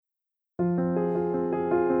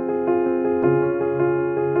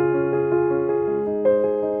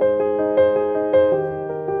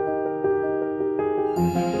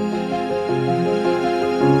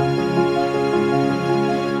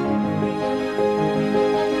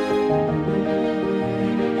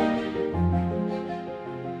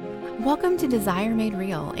Welcome to Desire Made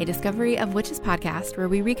Real, a Discovery of Witches podcast where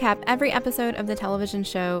we recap every episode of the television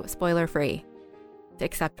show spoiler-free,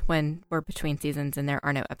 except when we're between seasons and there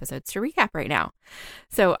are no episodes to recap right now.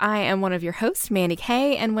 So I am one of your hosts, Mandy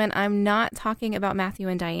Kay, and when I'm not talking about Matthew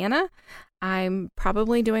and Diana, I'm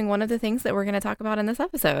probably doing one of the things that we're going to talk about in this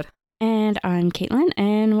episode. And I'm Caitlin,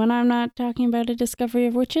 and when I'm not talking about A Discovery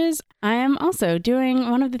of Witches, I am also doing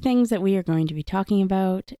one of the things that we are going to be talking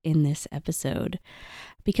about in this episode.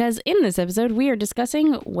 Because in this episode, we are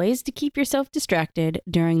discussing ways to keep yourself distracted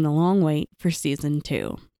during the long wait for season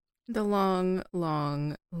 2. The long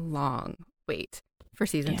wait for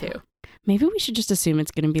season 2. Maybe we should just assume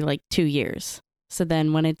it's going to be like 2 years. So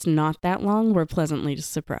then when it's not that long, we're pleasantly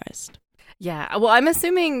surprised. Yeah, well, I'm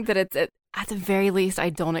assuming that it's at the very least,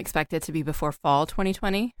 I don't expect it to be before fall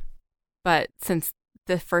 2020. But since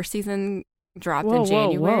the first season dropped in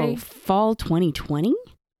January. Whoa. Fall 2020?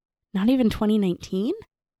 Not even 2019?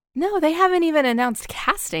 No, they haven't even announced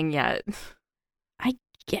casting yet.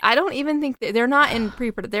 I don't even think they're not in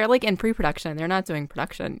they're like in pre-production. They're not doing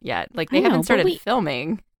production yet. Like they haven't started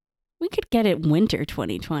filming. We could get it winter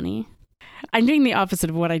 2020. I'm doing the opposite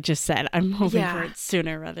of what I just said. I'm hoping for it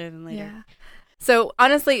sooner rather than later. Yeah. So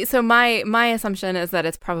honestly, my assumption is that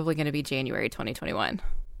it's probably going to be January 2021.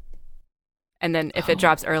 And then if it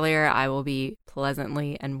drops earlier, I will be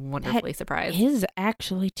pleasantly and wonderfully surprised. It is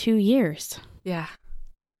actually 2 years. Yeah.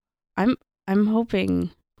 I'm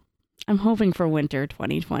hoping for winter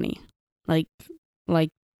 2020. Like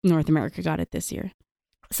North America got it this year.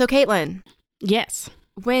 So Caitlin. Yes.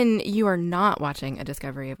 When you are not watching A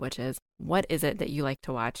Discovery of Witches, what is it that you like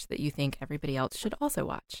to watch that you think everybody else should also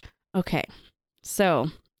watch? Okay. So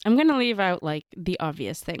I'm going to leave out like the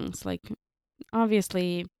obvious things, like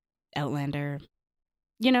obviously Outlander,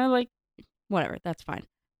 like whatever, that's fine.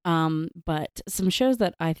 But some shows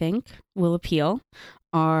that I think will appeal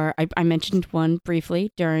are, I mentioned one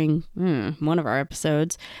briefly during one of our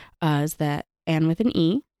episodes, is that Anne with an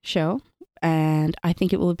E show. And I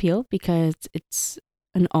think it will appeal because it's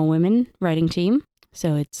an all-women writing team.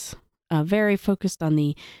 So it's very focused on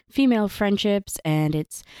the female friendships, and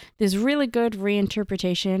it's this really good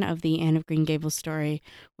reinterpretation of the Anne of Green Gables story,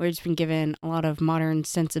 where it's been given a lot of modern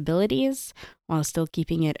sensibilities while still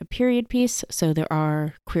keeping it a period piece. So there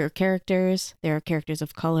are queer characters, there are characters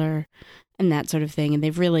of color, and that sort of thing. And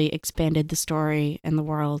they've really expanded the story and the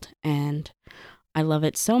world, and I love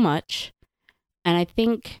it so much. And I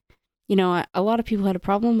think, a lot of people had a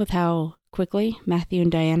problem with how quickly Matthew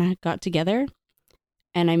and Diana got together.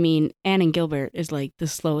 And I mean, Anne and Gilbert is like the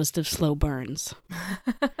slowest of slow burns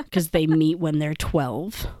because they meet when they're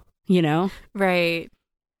 12, Right.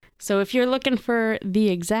 So if you're looking for the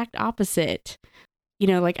exact opposite,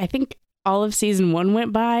 I think all of season 1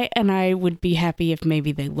 went by and I would be happy if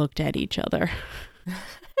maybe they looked at each other.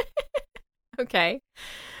 Okay.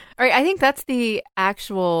 All right. I think that's the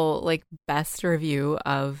actual best review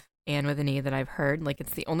of Anne with an E that I've heard.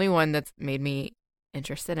 It's the only one that's made me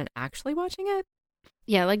interested in actually watching it.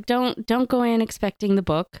 Yeah, don't go in expecting the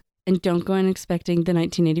book and don't go in expecting the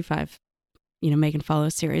 1985, Megan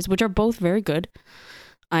Follows series, which are both very good.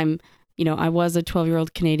 I was a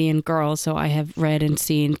 12-year-old Canadian girl, so I have read and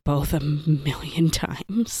seen both a million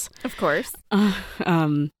times. Of course.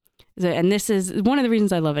 And this is one of the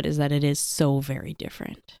reasons I love it is that it is so very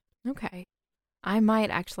different. Okay. I might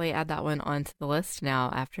actually add that one onto the list now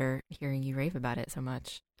after hearing you rave about it so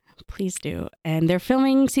much. Please do. And they're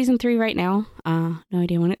filming season 3 right now. No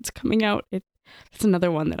idea when it's coming out. It's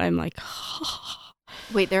another one that I'm like,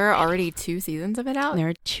 Wait, there are already 2 seasons of it out? There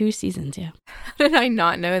are 2 seasons, yeah. How did I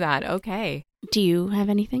not know that? Okay. Do you have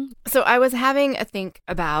anything? So I was having a think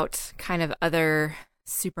about kind of other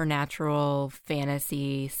supernatural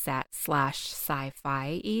fantasy sci-fi-y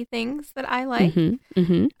things that I like.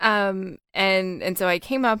 And so I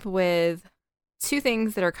came up with 2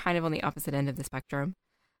 things that are kind of on the opposite end of the spectrum.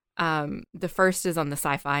 The first is on the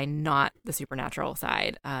sci-fi, not the supernatural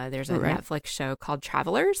side. There's a Netflix show called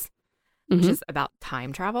Travelers, which is about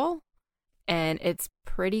time travel. And it's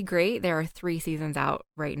pretty great. There are 3 seasons out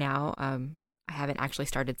right now. I haven't actually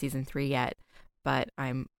started season 3 yet, but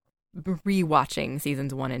I'm rewatching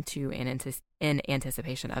seasons 1 and 2 in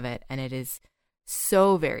anticipation of it. And it is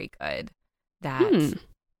so very good that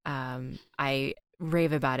I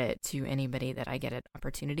rave about it to anybody that I get an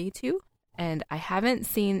opportunity to. And I haven't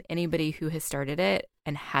seen anybody who has started it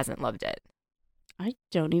and hasn't loved it. I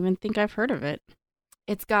don't even think I've heard of it.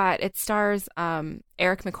 It stars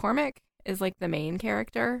Eric McCormack is like the main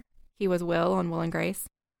character. He was Will on Will and Grace.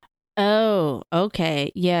 Oh,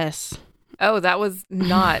 okay. Yes. Oh, that was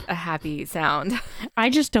not a happy sound. I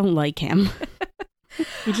just don't like him.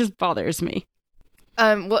 He just bothers me.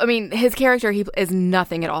 Well, I mean, his character he is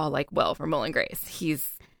nothing at all like Will from Will and Grace.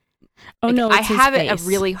 He's no, I have a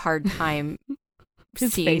really hard time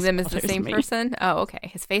seeing them as the same person. Oh, okay.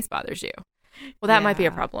 His face bothers you. Well, that might be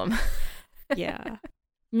a problem. Yeah.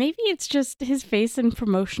 Maybe it's just his face in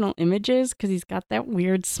promotional images because he's got that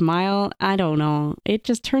weird smile. I don't know. It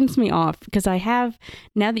just turns me off because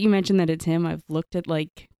now that you mentioned that it's him, I've looked at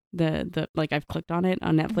like the like I've clicked on it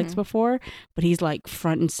on Netflix before, but he's like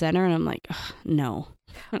front and center and I'm like, no.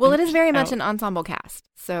 Well, it is very much an ensemble cast.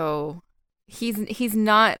 So he's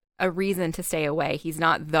not a reason to stay away. He's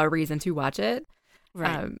not the reason to watch it.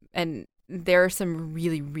 Right. And there are some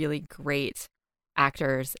really, really great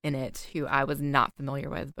actors in it who I was not familiar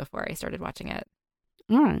with before I started watching it.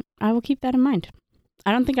 All right. I will keep that in mind.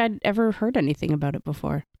 I don't think I'd ever heard anything about it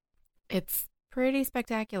before. It's pretty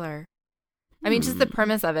spectacular. I mean, just the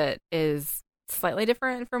premise of it is slightly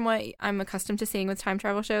different from what I'm accustomed to seeing with time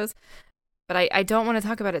travel shows. But I don't want to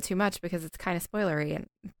talk about it too much because it's kind of spoilery. And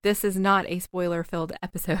this is not a spoiler-filled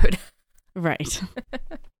episode. Right.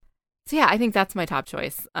 So yeah, I think that's my top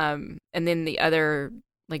choice. And then the other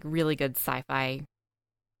like really good sci-fi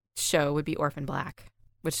show would be Orphan Black,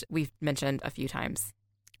 which we've mentioned a few times.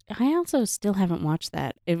 I also still haven't watched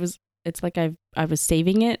that. It's like I was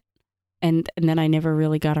saving it and then I never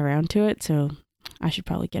really got around to it, so I should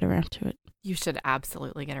probably get around to it. You should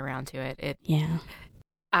absolutely get around to it. Yeah.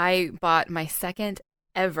 I bought my second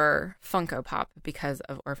ever Funko Pop because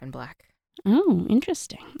of Orphan Black. Oh,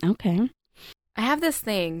 interesting. Okay. I have this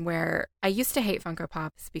thing where I used to hate Funko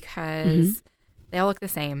Pops because they all look the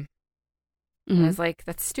same. And I was like,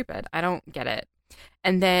 that's stupid. I don't get it.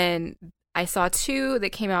 And then I saw two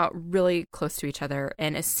that came out really close to each other.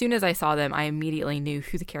 And as soon as I saw them, I immediately knew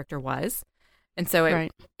who the character was. And so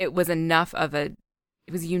it was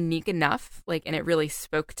it was unique enough, like, and it really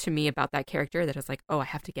spoke to me about that character that I was like, oh, I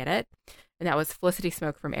have to get it. And that was Felicity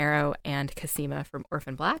Smoke from Arrow and Cosima from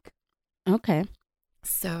Orphan Black. Okay.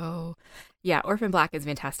 So, yeah, Orphan Black is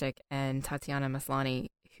fantastic. And Tatiana Maslany,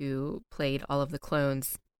 who played all of the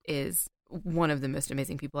clones, is one of the most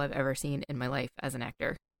amazing people I've ever seen in my life as an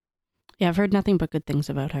actor. Yeah, I've heard nothing but good things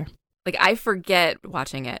about her. Like, I forget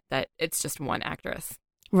watching it that it's just one actress.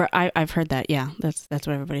 Right, I've heard that. Yeah, that's what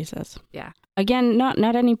everybody says. Yeah. Again, not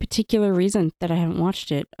any particular reason that I haven't watched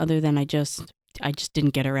it, other than I just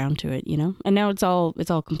didn't get around to it, you know. And now it's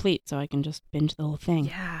all complete, so I can just binge the whole thing.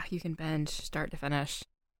 Yeah, you can binge start to finish.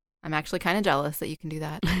 I'm actually kind of jealous that you can do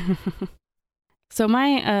that. So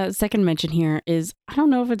my second mention here is, I don't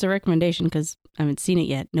know if it's a recommendation because I haven't seen it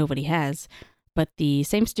yet. Nobody has, but the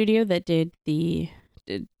same studio that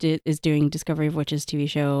is doing Discovery of Witches TV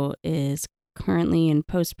show is currently in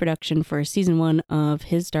post-production for season 1 of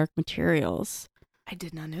His Dark Materials. I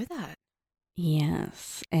did not know that.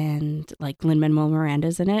 Yes, and like Lin-Manuel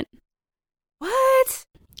Miranda's in it. What?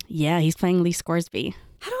 Yeah, he's playing Lee Scoresby.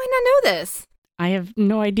 How do I not know this? I have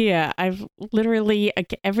no idea. I've literally,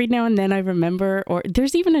 every now and then I remember, or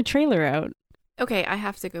there's even a trailer out. Okay, I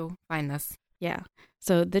have to go find this. Yeah.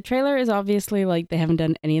 So the trailer is obviously like they haven't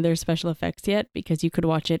done any of their special effects yet, because you could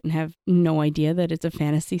watch it and have no idea that it's a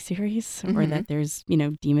fantasy series or that there's,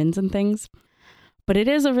 demons and things. But it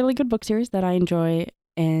is a really good book series that I enjoy.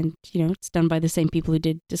 And, it's done by the same people who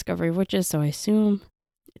did Discovery of Witches. So I assume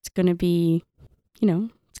it's going to be,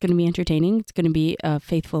 it's going to be entertaining. It's going to be a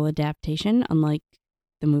faithful adaptation, unlike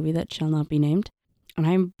the movie that shall not be named. And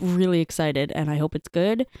I'm really excited, and I hope it's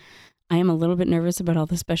good. I am a little bit nervous about all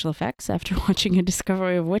the special effects after watching A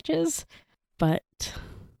Discovery of Witches, but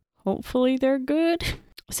hopefully they're good.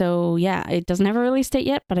 So yeah, it doesn't have a release date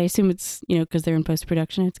yet, but I assume it's, because they're in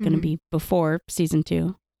post-production, it's going to be before season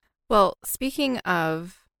 2. Well, speaking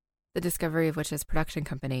of the Discovery of Witches production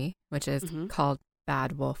company, which is called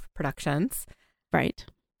Bad Wolf Productions. Right.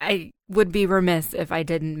 I would be remiss if I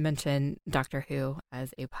didn't mention Doctor Who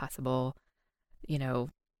as a possible,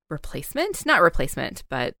 replacement. Not replacement,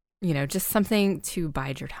 but, just something to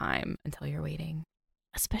bide your time until you're waiting.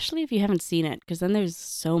 Especially if you haven't seen it, because then there's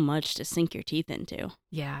so much to sink your teeth into.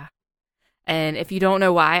 Yeah. And if you don't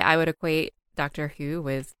know why I would equate Doctor Who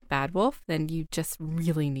with Bad Wolf, then you just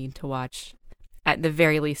really need to watch, at the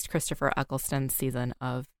very least, Christopher Eccleston's season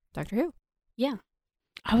of Doctor Who. Yeah.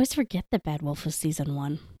 I always forget that Bad Wolf was season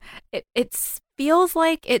 1. It feels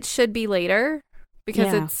like it should be later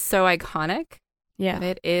because it's so iconic. Yeah. But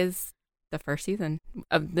it is the first season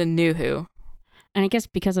of the new Who. And I guess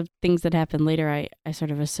because of things that happened later, I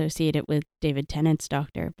sort of associate it with David Tennant's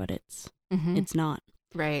Doctor, but it's not.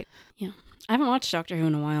 Right. Yeah. I haven't watched Doctor Who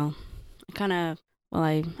in a while. I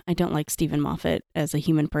don't like Stephen Moffat as a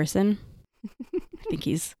human person. I think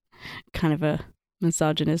he's kind of a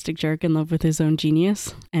misogynistic jerk in love with his own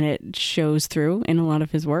genius, and it shows through in a lot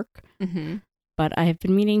of his work. Mm-hmm. But I have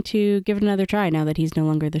been meaning to give it another try now that he's no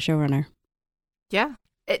longer the showrunner. Yeah.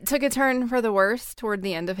 It took a turn for the worse toward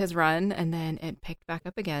the end of his run, and then it picked back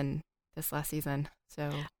up again this last season.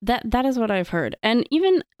 So that is what I've heard. And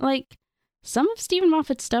even, like, some of Stephen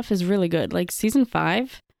Moffat's stuff is really good. Like, season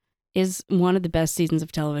 5 is one of the best seasons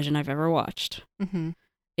of television I've ever watched. mm-hmm.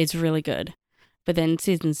 It's really good. But then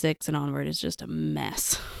season 6 and onward is just a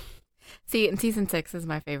mess. See, and season 6 is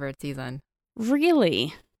my favorite season.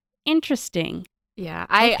 Really? Interesting. Yeah.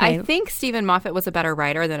 Okay. I think Stephen Moffat was a better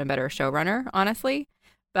writer than a better showrunner, honestly.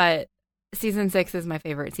 But season 6 is my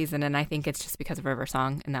favorite season, and I think it's just because of River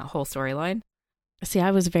Song and that whole storyline. See,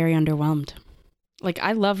 I was very underwhelmed. Like,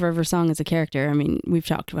 I love River Song as a character. I mean, we've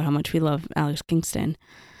talked about how much we love Alex Kingston.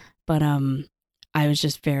 But I was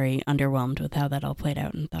just very underwhelmed with how that all played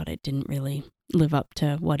out and thought it didn't really live up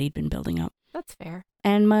to what he'd been building up. That's fair.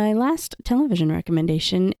 And my last television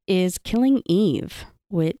recommendation is Killing Eve,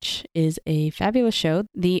 which is a fabulous show.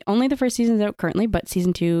 Only the first season's out currently, but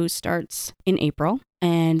season 2 starts in April.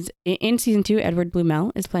 And in season 2, Edward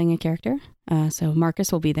Bluemel is playing a character. So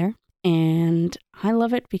Marcus will be there. And I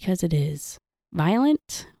love it because it is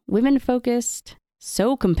violent, women-focused,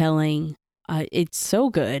 so compelling. It's so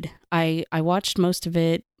good. I watched most of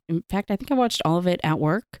it. In fact, I think I watched all of it at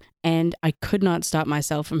work, and I could not stop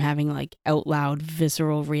myself from having, like, out loud,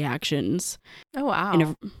 visceral reactions. Oh,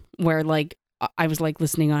 wow. Where, like, I was, like,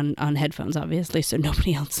 listening on headphones, obviously, so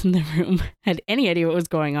nobody else in the room had any idea what was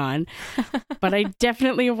going on. But I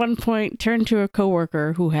definitely at one point turned to a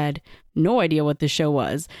coworker who had no idea what the show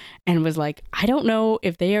was and was like, I don't know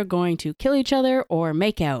if they are going to kill each other or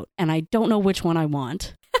make out, and I don't know which one I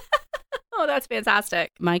want. Oh, that's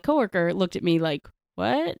fantastic. My coworker looked at me like,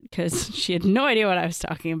 what? Because she had no idea what I was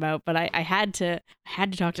talking about, but I had to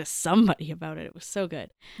talk to somebody about it. It was so good.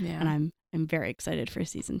 Yeah. And I'm very excited for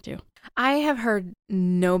season 2. I have heard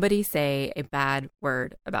nobody say a bad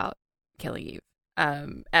word about Killing Eve.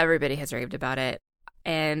 Everybody has raved about it.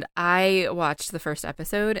 And I watched the first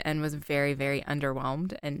episode and was very, very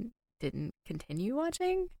underwhelmed and didn't continue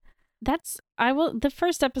watching. The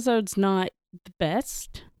first episode's not the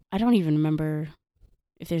best. I don't even remember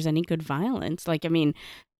if there's any good violence. Like, I mean,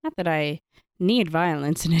 not that I need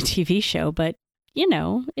violence in a TV show, but, you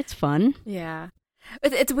know, it's fun. Yeah.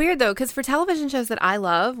 It's weird, though, because for television shows that I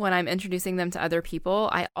love, when I'm introducing them to other people,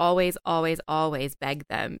 I always, always, always beg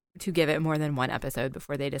them to give it more than one episode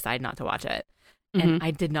before they decide not to watch it. Mm-hmm. And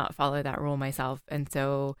I did not follow that rule myself. And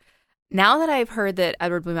so now that I've heard that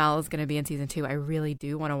Edward Bluemel is going to be in season 2, I really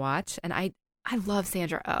do want to watch. And I love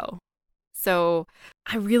Sandra Oh. So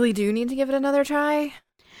I really do need to give it another try.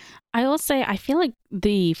 I will say, I feel like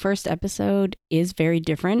the first episode is very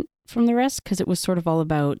different from the rest because it was sort of all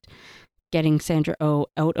about getting Sandra Oh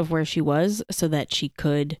out of where she was so that she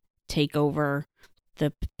could take over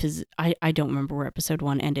the I don't remember where episode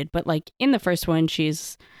 1 ended, but like in the first one,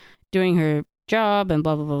 she's doing her job and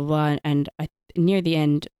blah, blah, blah, blah. And near the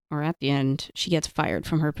end or at the end, she gets fired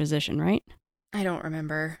from her position, right? I don't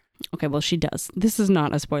remember. Okay, well, she does. This is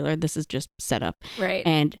not a spoiler. This is just set up. Right.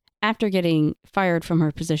 And after getting fired from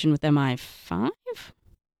her position with MI5,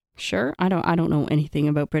 sure, I don't know anything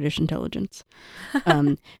about British intelligence.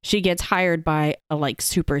 She gets hired by a like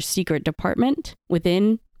super secret department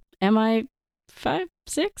within MI5,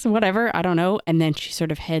 6, whatever, I don't know. And then she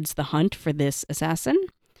sort of heads the hunt for this assassin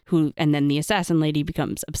and then the assassin lady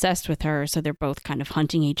becomes obsessed with her. So they're both kind of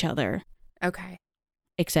hunting each other. Okay.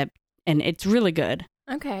 And it's really good.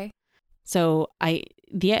 Okay. So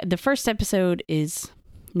the first episode is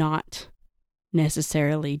not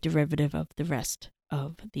necessarily derivative of the rest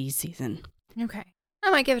of the season. Okay. I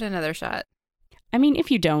might give it another shot. I mean,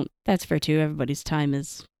 if you don't, that's fair too. Everybody's time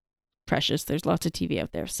is precious. There's lots of TV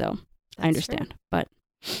out there, so I understand. True. But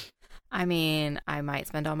I mean, I might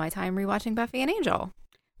spend all my time rewatching Buffy and Angel.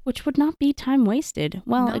 Which would not be time wasted.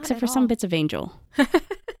 Well, not except for some bits of Angel.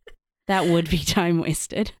 That would be time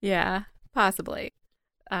wasted. Yeah, possibly.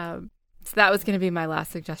 So that was going to be my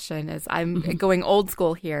last suggestion is I'm going old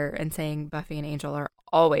school here and saying Buffy and Angel are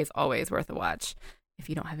always, always worth a watch if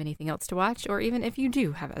you don't have anything else to watch or even if you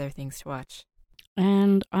do have other things to watch.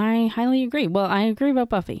 And I highly agree. Well, I agree about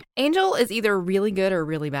Buffy. Angel is either really good or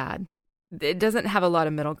really bad. It doesn't have a lot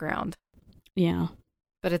of middle ground. Yeah.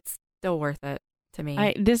 But it's still worth it to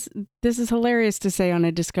me. This is hilarious to say on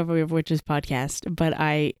a Discovery of Witches podcast, but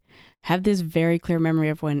I have this very clear memory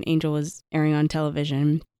of when Angel was airing on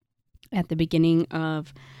television at the beginning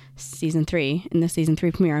of season 3. In the season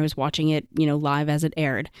 3 premiere, I was watching it, live as it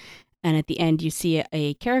aired. And at the end, you see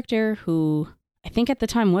a character who I think at the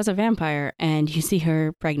time was a vampire, and you see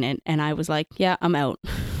her pregnant, and I was like, yeah, I'm out.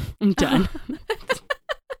 I'm done.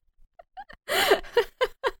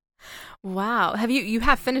 Wow. You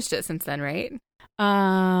have finished it since then, right?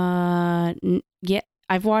 Yeah,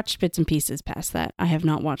 I've watched bits and pieces past that. I have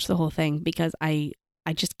not watched the whole thing because I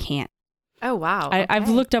just can't. Oh, wow. Okay. I've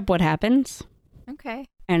looked up what happens. Okay.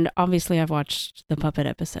 And obviously I've watched the puppet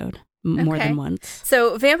episode more than once.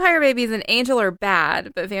 So Vampire Babies and Angel are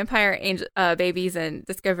bad, but Babies and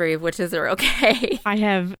Discovery of Witches are okay. I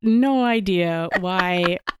have no idea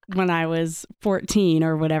why when I was 14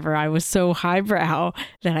 or whatever, I was so highbrow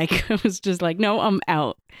that I was just like, no, I'm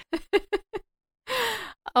out.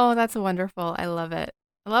 Oh, that's wonderful. I love it.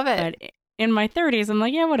 I love it. But in my 30s, I'm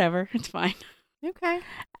like, yeah, whatever. It's fine. Okay.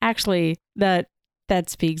 Actually, that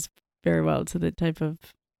speaks very well to the type of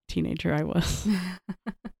teenager I was.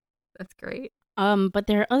 That's great. But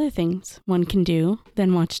there are other things one can do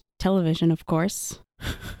than watch television, of course.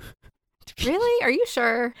 Really? Are you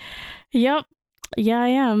sure? Yep. Yeah, I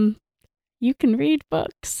am. You can read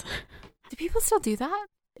books. Do people still do that?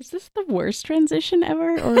 Is this the worst transition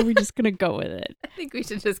ever, or are we just gonna go with it? I think we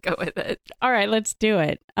should just go with it. All right, let's do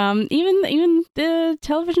it. Even the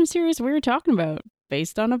television series we were talking about,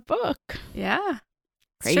 based on a book. Yeah.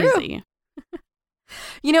 Crazy.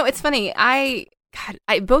 It's funny.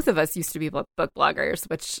 Both of us used to be book bloggers,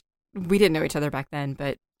 which we didn't know each other back then,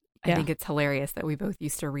 but I think it's hilarious that we both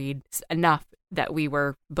used to read enough that we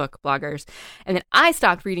were book bloggers. And then I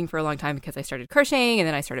stopped reading for a long time because I started crocheting, and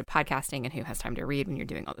then I started podcasting, and who has time to read when you're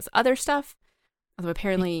doing all this other stuff? Although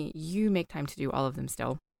apparently you make time to do all of them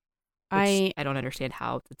still. I don't understand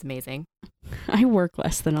how. It's amazing. I work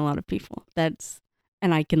less than a lot of people. I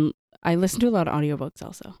listen to a lot of audiobooks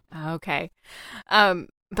also. Okay. But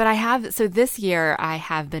this year I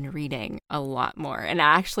have been reading a lot more, and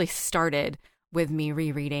I actually started with me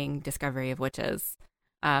rereading Discovery of Witches.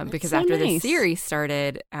 Because after the series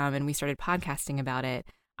started, and we started podcasting about it,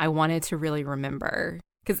 I wanted to really remember.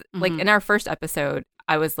 Because like in our first episode,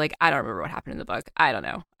 I was like, I don't remember what happened in the book. I don't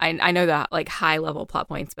know. I know the like high level plot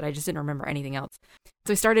points, but I just didn't remember anything else.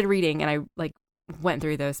 So I started reading, and I like went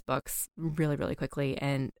through those books really, really quickly.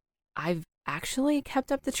 And I've actually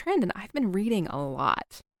kept up the trend, and I've been reading a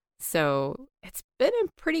lot. So it's been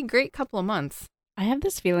a pretty great couple of months. I have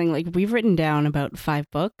this feeling like we've written down about 5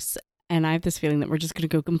 books, and I have this feeling that we're just going to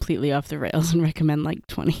go completely off the rails and recommend like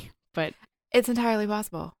 20. But it's entirely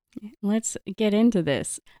possible. Let's get into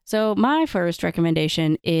this. So my first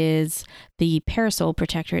recommendation is the Parasol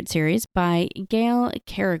Protectorate series by Gail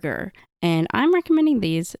Carriger. And I'm recommending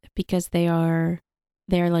these because they're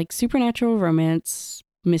like supernatural romance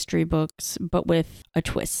mystery books, but with a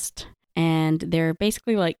twist. And they're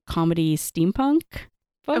basically like comedy steampunk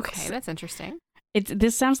books. Okay, that's interesting.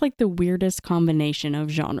 This sounds like the weirdest combination of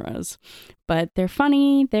genres, but they're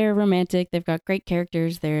funny, they're romantic, they've got great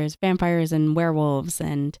characters, there's vampires and werewolves,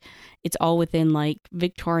 and it's all within like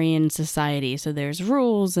Victorian society. So there's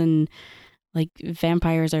rules, and like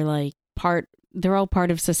vampires are like they're all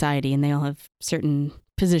part of society, and they all have certain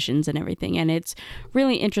positions and everything. And it's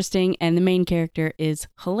really interesting, and the main character is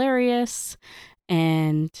hilarious,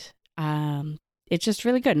 and it's just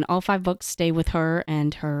really good. And all 5 books stay with her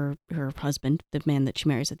and her husband, the man that she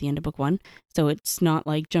marries at the end of book 1. So it's not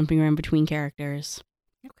like jumping around between characters.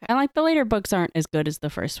 Okay. And like the later books aren't as good as the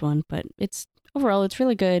first one, but overall it's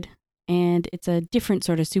really good. And it's a different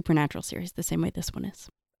sort of supernatural series, the same way this one is.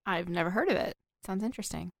 I've never heard of it. Sounds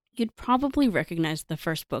interesting. You'd probably recognize the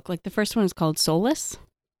first book. Like the first one is called Soulless.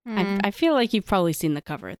 I feel like you've probably seen the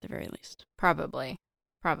cover at the very least. Probably.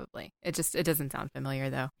 It doesn't sound familiar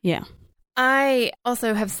though. Yeah. I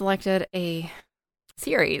also have selected a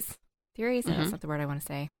series. Series? No, that's not the word I want to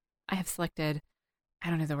say. I have selected, I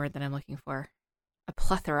don't know the word that I'm looking for, a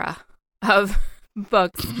plethora of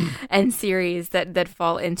books and series that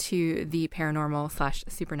fall into the paranormal /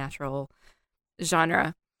 supernatural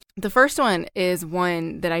genre. The first one is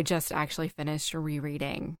one that I just actually finished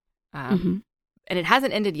rereading. And it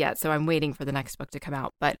hasn't ended yet, so I'm waiting for the next book to come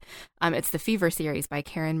out. But it's the Fever series by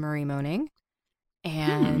Karen Marie Moning.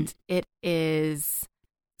 And it is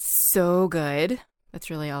so good.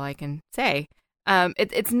 That's really all I can say.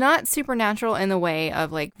 It's not supernatural in the way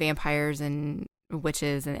of like vampires and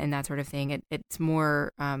witches and that sort of thing. It's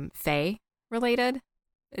more fae related.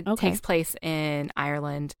 It takes place in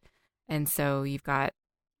Ireland. And so you've got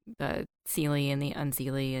the Seelie and the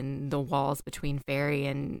Unseelie and the walls between fairy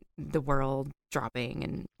and the world dropping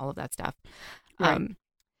and all of that stuff. Right.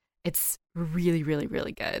 It's really, really,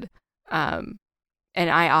 really good. And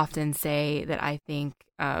I often say that I think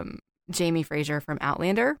Jamie Fraser from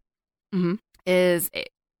Outlander is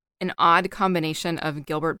an odd combination of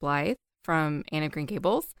Gilbert Blythe from Anne of Green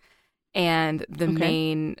Gables, and the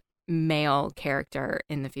main male character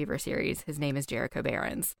in the Fever series, his name is Jericho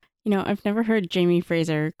Behrens. I've never heard Jamie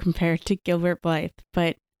Fraser compared to Gilbert Blythe,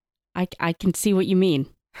 but I can see what you mean.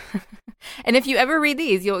 And if you ever read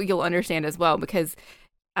these, you'll understand as well, because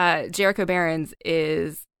Jericho Behrens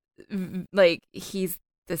is like, he's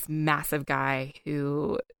this massive guy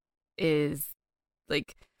who is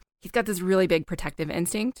like, he's got this really big protective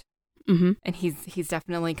instinct, and he's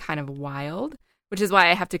definitely kind of wild, which is why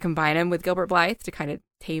I have to combine him with Gilbert Blythe to kind of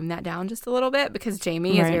tame that down just a little bit, because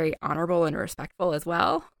Jamie is very honorable and respectful as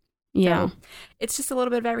well. Yeah. So it's just a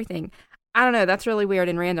little bit of everything. I don't know. That's really weird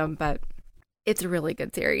and random, but it's a really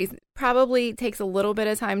good series. Probably takes a little bit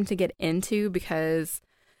of time to get into because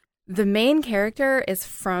the main character is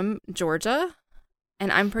from Georgia,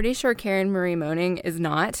 and I'm pretty sure Karen Marie Moning is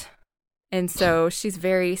not. And so she's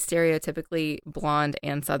very stereotypically blonde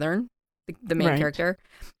and Southern, the main character,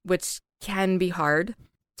 which can be hard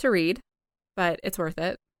to read, but it's worth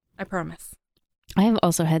it. I promise. I have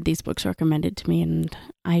also had these books recommended to me, and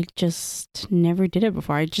I just never did it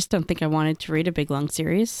before. I just don't think I wanted to read a big, long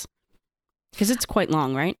series. Because it's quite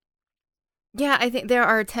long, right? Yeah, I think there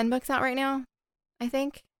are 10 books out right now, I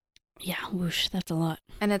think. Yeah, whoosh, that's a lot.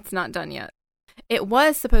 And it's not done yet. It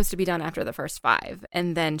was supposed to be done after the first 5,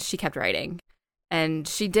 and then she kept writing. And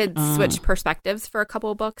she did switch perspectives for a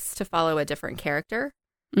couple of books to follow a different character,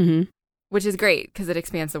 which is great because it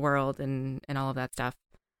expands the world and all of that stuff.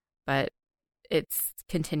 But it's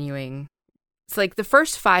continuing. It's like the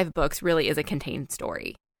first 5 books really is a contained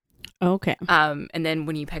story. Okay. And then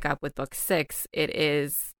when you pick up with book 6, it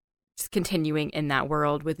is just continuing in that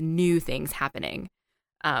world with new things happening.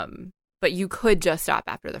 But you could just stop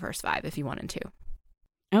after the first 5 if you wanted to.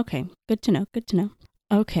 Okay. Good to know. Good to know.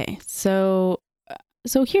 Okay. So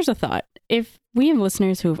here's a thought. If we have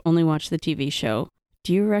listeners who have only watched the TV show,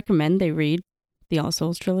 do you recommend they read the All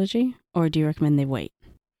Souls trilogy, or do you recommend they wait?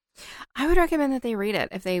 I would recommend that they read it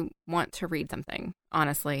if they want to read something,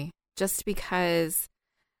 honestly, just because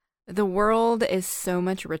the world is so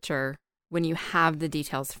much richer when you have the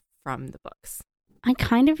details from the books. I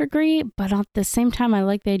kind of agree, but at the same time, I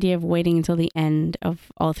like the idea of waiting until the end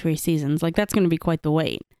of all 3 seasons. Like, that's going to be quite the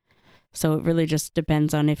wait. So it really just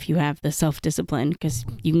depends on if you have the self-discipline, because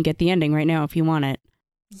you can get the ending right now if you want it.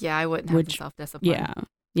 Yeah, I wouldn't have the self-discipline. Yeah.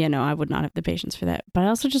 Yeah, no, I would not have the patience for that. But I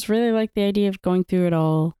also just really like the idea of going through it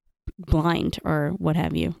all blind or what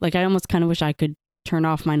have you. Like, I almost kind of wish I could turn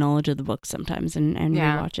off my knowledge of the book sometimes and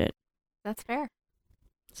rewatch it. That's fair.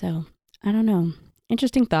 So, I don't know.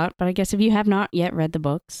 Interesting thought, but I guess if you have not yet read the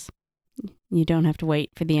books, you don't have to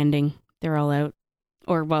wait for the ending. They're all out.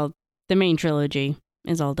 Or, well, the main trilogy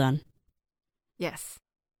is all done. Yes.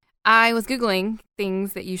 I was Googling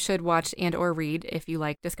things that you should watch and or read if you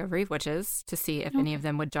like Discovery of Witches to see if any of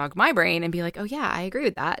them would jog my brain and be like, oh yeah, I agree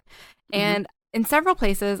with that. And in several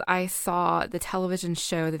places, I saw the television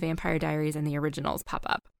show The Vampire Diaries and the originals pop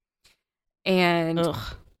up. And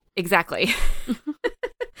exactly.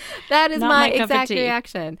 That is my exact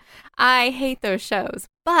reaction. I hate those shows,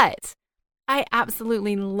 but I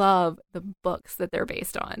absolutely love the books that they're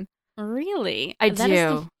based on. Really? I do. Is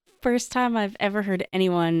the first time I've ever heard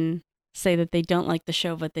anyone say that they don't like the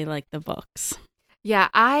show, but they like the books. Yeah,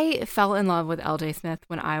 I fell in love with L.J. Smith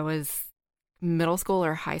when I was middle school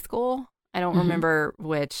or high school. I don't remember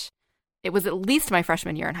which. It was at least my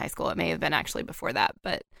freshman year in high school. It may have been actually before that,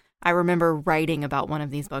 but I remember writing about one of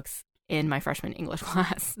these books in my freshman English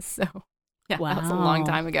class. So yeah, that was a long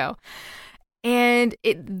time ago. And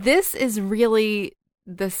this is really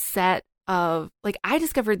the set of, like, I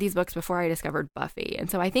discovered these books before I discovered Buffy.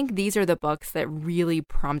 And so I think these are the books that really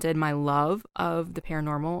prompted my love of the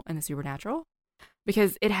paranormal and the supernatural,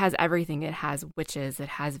 because it has everything. It has witches, it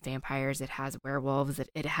has vampires, it has werewolves,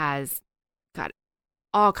 it has got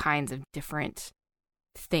all kinds of different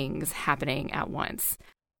things happening at once.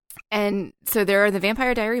 And so there are the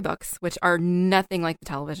Vampire Diary books, which are nothing like the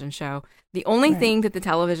television show. The only thing that the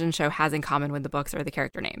television show has in common with the books are the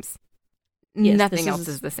character names. Yes, nothing else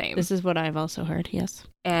is the same. This is what I've also heard, yes.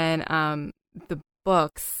 And the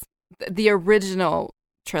books, the original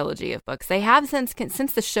trilogy of books, they have since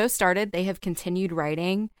the show started, they have continued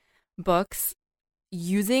writing books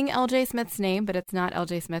using L.J. Smith's name, but it's not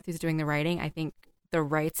L.J. Smith who's doing the writing. I think the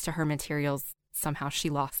rights to her materials, somehow she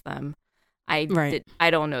lost them. I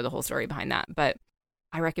don't know the whole story behind that, but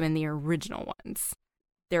I recommend the original ones.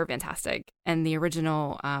 They're fantastic. And the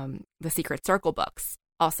original, The Secret Circle books,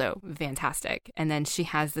 also fantastic. And then she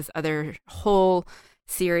has this other whole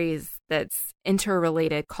series that's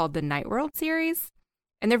interrelated called the Night World series.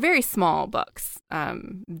 And they're very small books. They're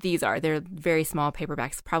very small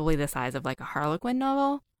paperbacks, probably the size of like a Harlequin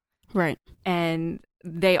novel. Right. And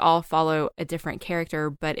they all follow a different character,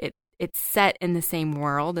 but it's set in the same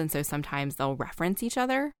world. And so sometimes they'll reference each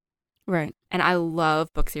other. Right. And I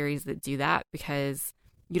love book series that do that because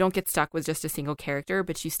you don't get stuck with just a single character,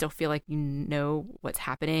 but you still feel like you know what's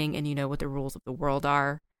happening and you know what the rules of the world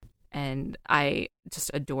are. And I just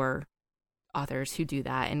adore authors who do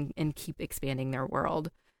that and keep expanding their world.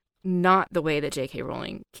 Not the way that J.K.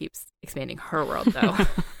 Rowling keeps expanding her world, though.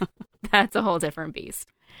 That's a whole different beast.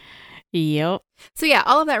 Yep. So yeah,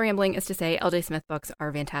 all of that rambling is to say L.J. Smith books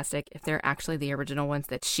are fantastic if they're actually the original ones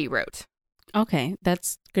that she wrote. Okay,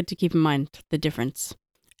 that's good to keep in mind, the difference.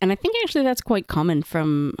 And I think actually that's quite common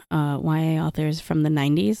from YA authors from the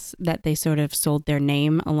 90s, that they sort of sold their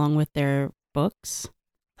name along with their books.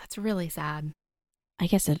 That's really sad. I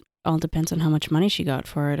guess it all depends on how much money she got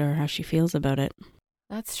for it or how she feels about it.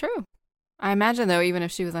 That's true. I imagine, though, even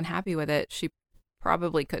if she was unhappy with it, she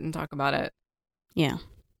probably couldn't talk about it. Yeah.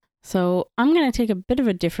 So I'm going to take a bit of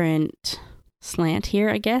a different slant here,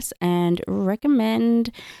 I guess, and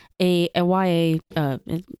recommend a YA, a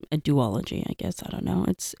duology, I guess. I don't know.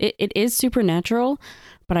 It is supernatural,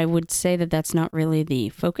 but I would say that that's not really the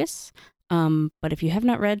focus. But if you have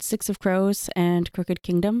not read Six of Crows and Crooked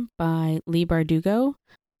Kingdom by Leigh Bardugo,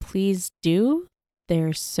 please do.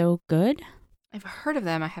 They're so good. I've heard of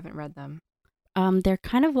them. I haven't read them. They're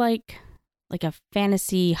kind of like a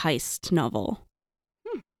fantasy heist novel.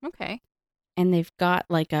 Okay. And they've got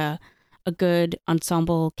like a good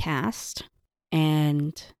ensemble cast,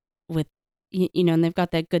 and with and they've got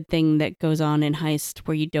that good thing that goes on in heist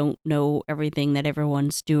where you don't know everything that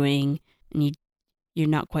everyone's doing, and you're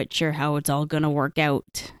not quite sure how it's all gonna work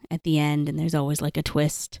out at the end, and there's always like a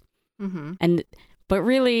twist. Mm-hmm. But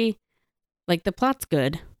really, like, the plot's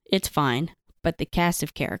good, it's fine, but the cast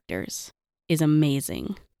of characters is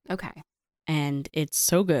amazing. Okay. And it's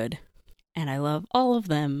so good, and I love all of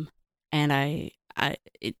them, and I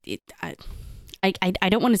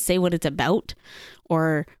don't want to say what it's about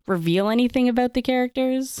or reveal anything about the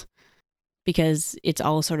characters, because it's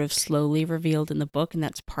all sort of slowly revealed in the book, and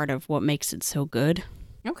that's part of what makes it so good.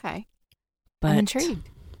 Okay. But I'm intrigued.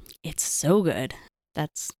 It's so good.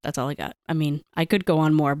 That's all I got. I mean, I could go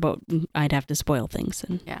on more, but I'd have to spoil things.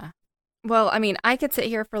 And yeah. Well, I mean, I could sit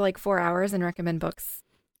here for like 4 hours and recommend books.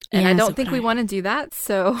 And yeah, I don't so think we want to do that.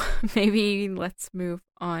 So maybe let's move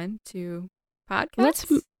on to podcasts. Let's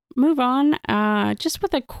move on just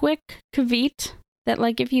with a quick caveat that,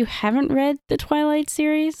 like, if you haven't read the Twilight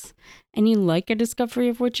series and you like A Discovery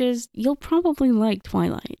of Witches, you'll probably like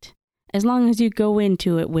Twilight, as long as you go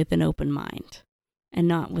into it with an open mind and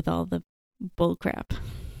not with all the bullcrap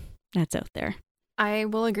that's out there. I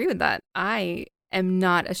will agree with that. I am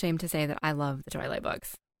not ashamed to say that I love the Twilight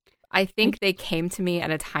books. I think they came to me at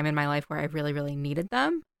a time in my life where I really, really needed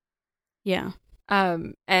them. Yeah.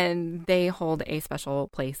 And they hold a special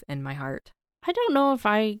place in my heart. I don't know if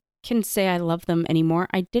I can say I love them anymore.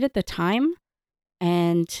 I did at the time,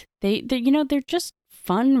 and they're just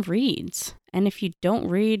fun reads. And if you don't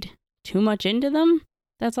read too much into them,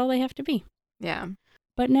 that's all they have to be. Yeah.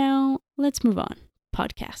 But now let's move on.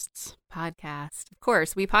 Podcasts. Of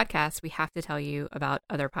course, we podcast. We have to tell you about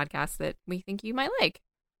other podcasts that we think you might like.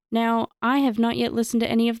 Now, I have not yet listened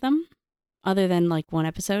to any of them, other than like one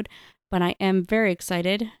episode, but I am very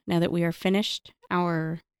excited now that we are finished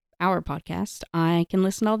our podcast. I can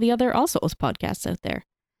listen to all the other All Souls podcasts out there.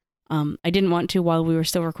 I didn't want to while we were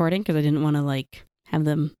still recording because I didn't want to like have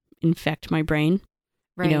them infect my brain,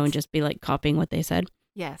 right, and just be like copying what they said.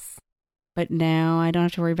 Yes. But now I don't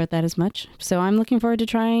have to worry about that as much. So I'm looking forward to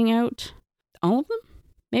trying out all of them,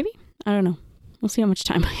 maybe? I don't know. We'll see how much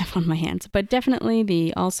time I have on my hands. But definitely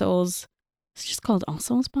the All Souls, it's just called All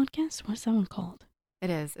Souls Podcast? What is that one called? It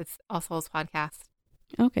is. It's All Souls Podcast.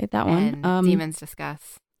 Okay, that one. And Demons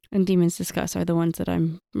Discuss. And Demons Discuss are the ones that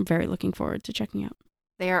I'm very looking forward to checking out.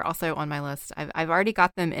 They are also on my list. I've already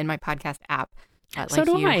got them in my podcast app. But so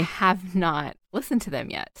do I. Have not listened to them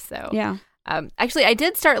yet. So yeah. Actually, I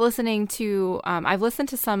did start listening to, I've listened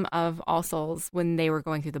to some of All Souls when they were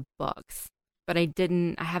going through the books, but I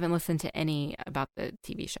haven't listened to any about the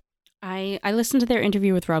TV show. I listened to their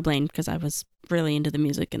interview with Rob Lane because I was really into the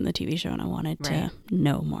music in the TV show and I wanted to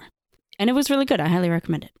know more. And it was really good. I highly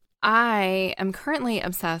recommend it. I am currently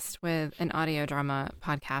obsessed with an audio drama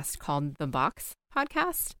podcast called The Box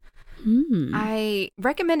Podcast. I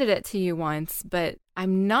recommended it to you once, but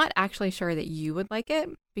I'm not actually sure that you would like it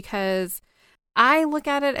because I look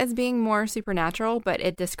at it as being more supernatural, but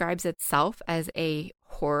it describes itself as a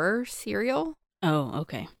horror serial. Oh,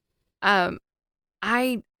 okay. I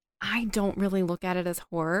don't really look at it as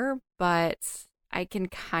horror, but I can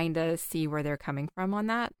kind of see where they're coming from on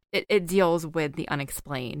that. It deals with the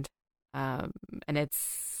unexplained And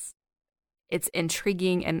it's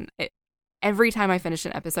intriguing, and every time I finish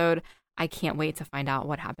an episode, I can't wait to find out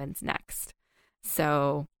what happens next.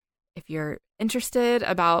 So if you're interested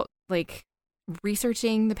about like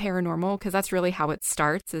researching the paranormal, because that's really how it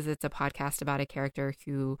starts, is it's a podcast about a character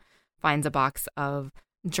who finds a box of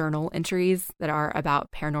journal entries that are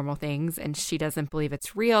about paranormal things, and she doesn't believe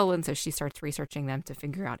it's real, and so she starts researching them to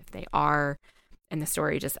figure out if they are, and the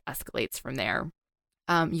story just escalates from there.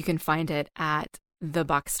 You can find it at The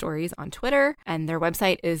Box Stories on Twitter, and their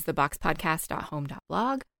website is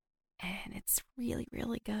theboxpodcast.home.blog, and it's really,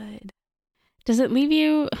 really good. Does it leave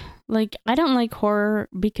you, like, I don't like horror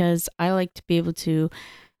because I like to be able to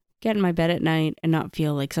get in my bed at night and not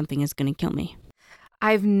feel like something is going to kill me.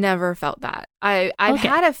 I've never felt that. I've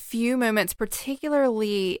had a few moments,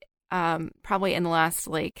 particularly probably in the last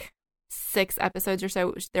like 6 episodes or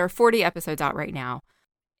so. There are 40 episodes out right now,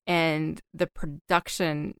 and the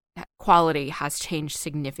production quality has changed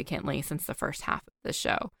significantly since the first half of the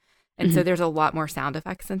show. And so there's a lot more sound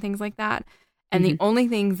effects and things like that. And the only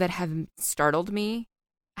things that have startled me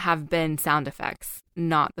have been sound effects,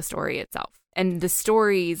 not the story itself. And the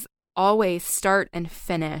stories always start and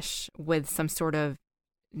finish with some sort of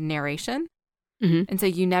narration. And so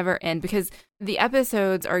you never end, because the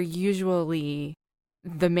episodes are usually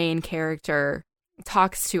the main character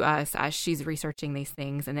talks to us as she's researching these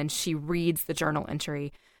things, and then she reads the journal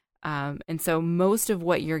entry. And so most of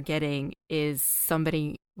what you're getting is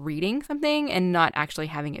somebody reading something and not actually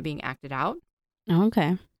having it being acted out.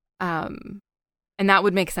 Okay. And that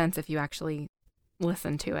would make sense if you actually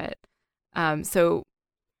listen to it. So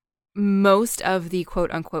most of the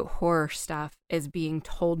quote unquote horror stuff is being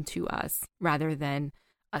told to us rather than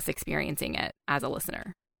us experiencing it as a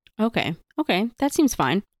listener. Okay. That seems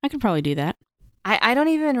fine. I could probably do that. I don't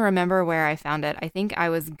even remember where I found it. I think I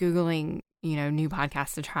was Googling, new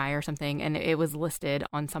podcasts to try or something, and it was listed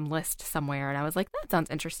on some list somewhere. And I was like, that sounds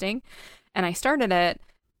interesting. And I started it,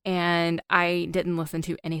 and I didn't listen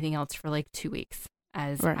to anything else for like 2 weeks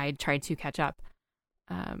as I tried to catch up,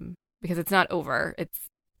 because it's not over. It's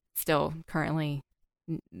still currently,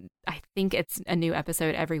 I think it's a new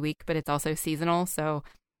episode every week, but it's also seasonal. So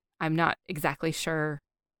I'm not exactly sure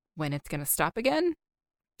when it's going to stop again,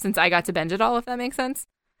 since I got to binge it all, if that makes sense.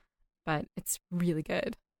 But it's really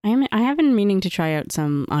good. I have been meaning to try out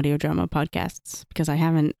some audio drama podcasts, because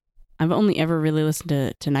I've only ever really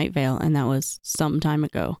listened to Night Vale, and that was some time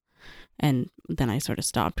ago. And then I sort of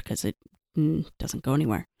stopped because it doesn't go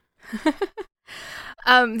anywhere.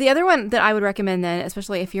 The other one that I would recommend then,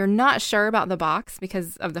 especially if you're not sure about the box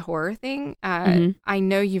because of the horror thing, I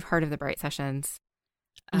know you've heard of the Bright Sessions.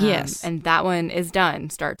 Yes. And that one is done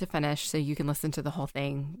start to finish, so you can listen to the whole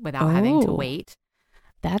thing without having to wait.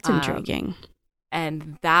 That's intriguing.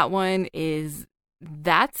 And that one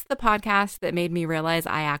that's the podcast that made me realize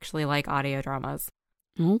I actually like audio dramas.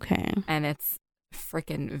 Okay. And it's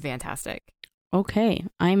freaking fantastic. Okay.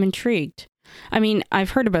 I'm intrigued. I mean,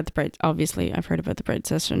 I've heard about the Bright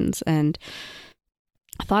Sessions, and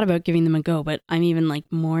I thought about giving them a go, but I'm even like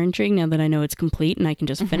more intrigued now that I know it's complete and I can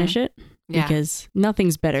just finish it. Yeah. Because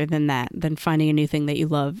nothing's better than that, than finding a new thing that you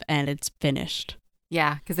love and it's finished.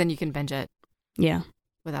 Yeah, because then you can binge it. Yeah.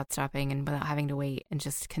 Without stopping and without having to wait, and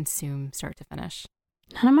just consume start to finish.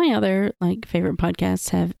 None of my other like favorite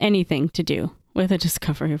podcasts have anything to do with a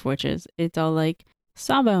discovery of witches. It's all like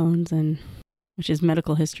Sawbones, which is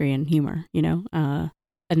medical history and humor, and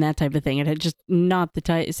that type of thing. It had just not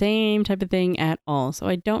the same type of thing at all. So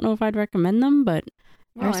I don't know if I'd recommend them, but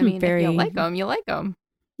if you like them, you like them.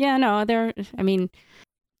 Yeah, no,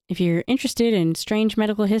 if you're interested in strange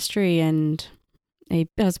medical history and a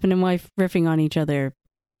husband and wife riffing on each other,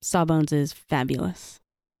 Sawbones is fabulous.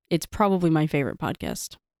 It's probably my favorite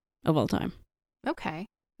podcast of all time. Okay.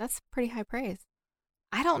 That's pretty high praise.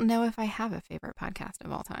 I don't know if I have a favorite podcast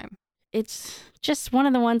of all time. It's just one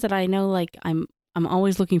of the ones that I know, like, I'm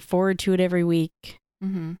always looking forward to it every week.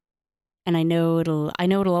 And I know it'll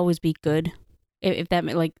always be good. If that,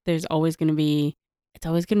 like, it's always going to be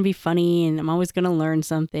funny, and I'm always going to learn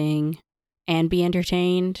something and be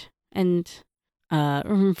entertained. And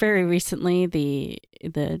very recently, the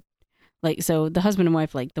husband and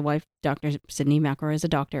wife, like the wife, Dr. Sydney McElroy, is a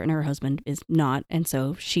doctor and her husband is not. And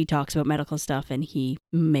so she talks about medical stuff and he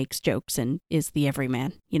makes jokes and is the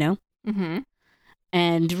everyman,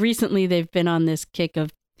 And recently they've been on this kick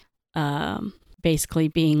of basically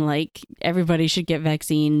being like, everybody should get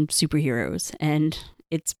vaccine superheroes. And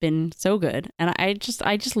it's been so good. And I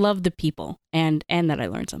just love the people and that I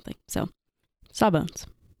learned something. So Sawbones,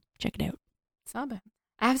 check it out. Sawbones.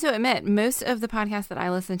 I have to admit, most of the podcasts that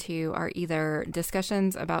I listen to are either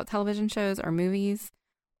discussions about television shows or movies,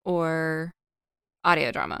 or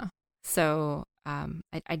audio drama. So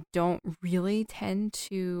I don't really tend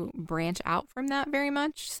to branch out from that very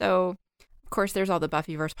much. So, of course, there's all the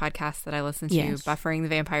Buffyverse podcasts that I listen to. Yes. Buffering the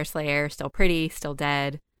Vampire Slayer, Still Pretty, Still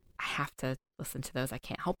Dead. I have to listen to those. I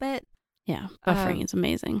can't help it. Yeah, buffering is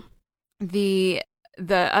amazing. The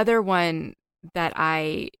other one that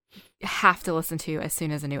I have to listen to as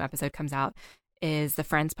soon as a new episode comes out is the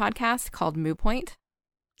Friends podcast called Moo Point.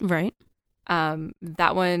 Right.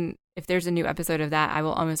 That one, if there's a new episode of that, I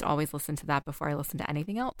will almost always listen to that before I listen to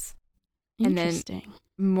anything else. Interesting. And then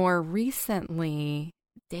more recently,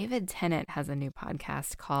 David Tennant has a new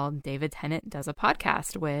podcast called David Tennant Does a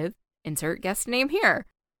Podcast with insert guest name here.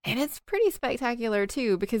 And it's pretty spectacular,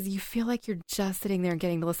 too, because you feel like you're just sitting there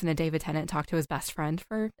getting to listen to David Tennant talk to his best friend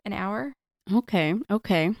for an hour. Okay.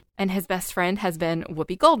 And his best friend has been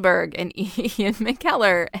Whoopi Goldberg and Ian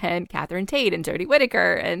McKellar and Catherine Tate and Jodie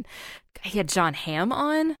Whittaker. And he had John Hamm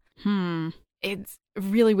on. It's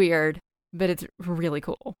really weird, but it's really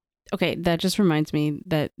cool. Okay, that just reminds me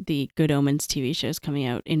that the Good Omens TV show is coming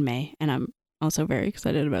out in May, and I'm also very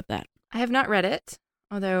excited about that. I have not read it,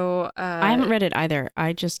 although... I haven't read it either.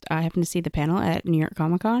 I happened to see the panel at New York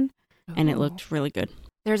Comic Con, and it looked really good.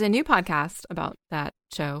 There's a new podcast about that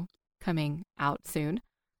show coming out soon.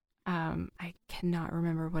 I cannot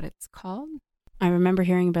remember what it's called. I remember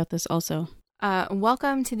hearing about this also.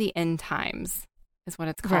 Welcome to the End Times is what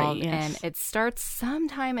it's called. Right, yes. And it starts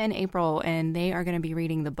sometime in April, and they are going to be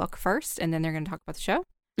reading the book first, and then they're going to talk about the show.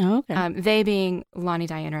 Oh, okay. They being Lonnie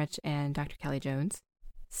Diane-Rich and Dr. Kelly Jones.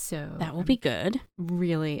 So that will be good.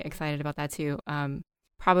 Really excited about that too.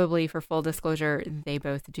 Probably for full disclosure, they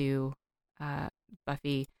both do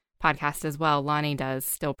Buffy podcast as well. Lonnie does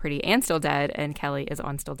Still Pretty and Still Dead, and Kelly is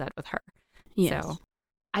on Still Dead with her. Yes. So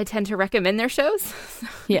I tend to recommend their shows.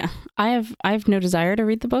 Yeah. I have no desire to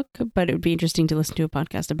read the book, but it would be interesting to listen to a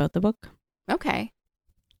podcast about the book. Okay.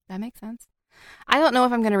 That makes sense. I don't know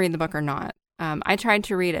if I'm going to read the book or not. I tried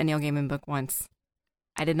to read a Neil Gaiman book once.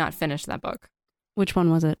 I did not finish that book. Which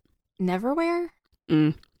one was it? Neverwhere,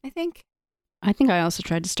 I think. I think I also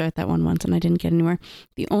tried to start that one once and I didn't get anywhere.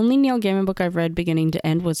 The only Neil Gaiman book I've read beginning to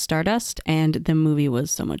end was Stardust, and the movie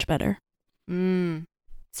was so much better.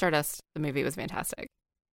 Stardust, the movie was fantastic.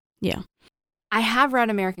 Yeah. I have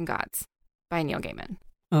read American Gods by Neil Gaiman.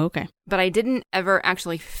 Oh, okay. But I didn't ever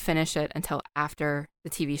actually finish it until after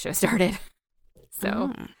the TV show started.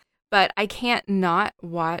 So, but I can't not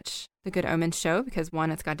watch the Good Omens show because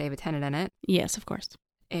 1, it's got David Tennant in it. Yes, of course.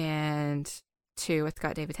 And 2, it's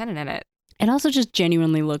got David Tennant in it. It also just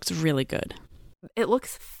genuinely looks really good. It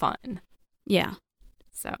looks fun. Yeah.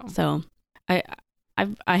 So I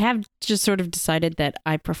have just sort of decided that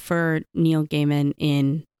I prefer Neil Gaiman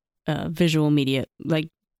in visual media, like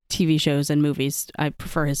TV shows and movies. I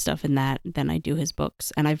prefer his stuff in that than I do his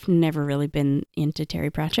books. And I've never really been into Terry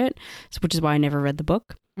Pratchett, which is why I never read the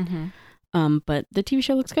book. But the TV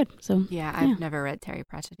show looks good. So yeah, I've never read Terry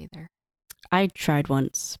Pratchett either. I tried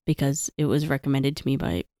once because it was recommended to me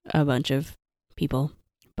by a bunch of people,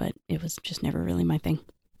 but it was just never really my thing.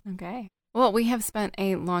 Okay. Well, we have spent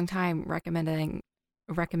a long time recommending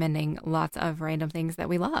lots of random things that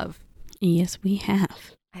we love. Yes, we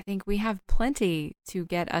have. I think we have plenty to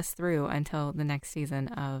get us through until the next season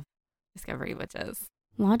of Discovery Witches.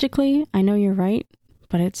 Logically, I know you're right,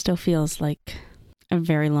 but it still feels like a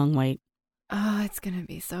very long wait. Oh, it's going to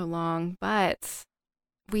be so long, but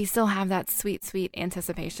we still have that sweet, sweet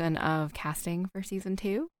anticipation of casting for season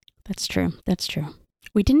 2. That's true.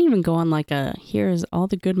 We didn't even go on like here's all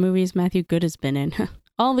the good movies Matthew Good has been in.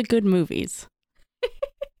 All the good movies.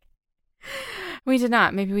 We did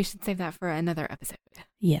not. Maybe we should save that for another episode.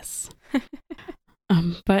 Yes.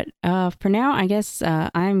 But for now, I guess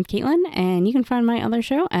I'm Caitlin, and you can find my other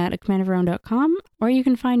show at acommandofourOwn.com, or you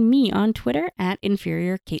can find me on Twitter at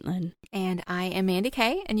InferiorCaitlin. And I am Mandy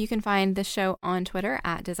Kay, and you can find the show on Twitter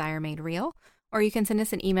at DesireMadeReal, or you can send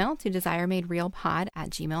us an email to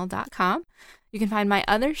desiremaderealpod@gmail.com. You can find my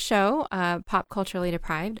other show, Pop Culturally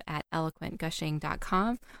Deprived, at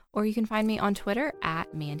eloquentgushing.com, or you can find me on Twitter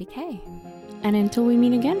at Mandy Kay. And until we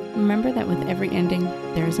meet again, remember that with every ending,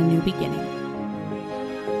 there is a new beginning.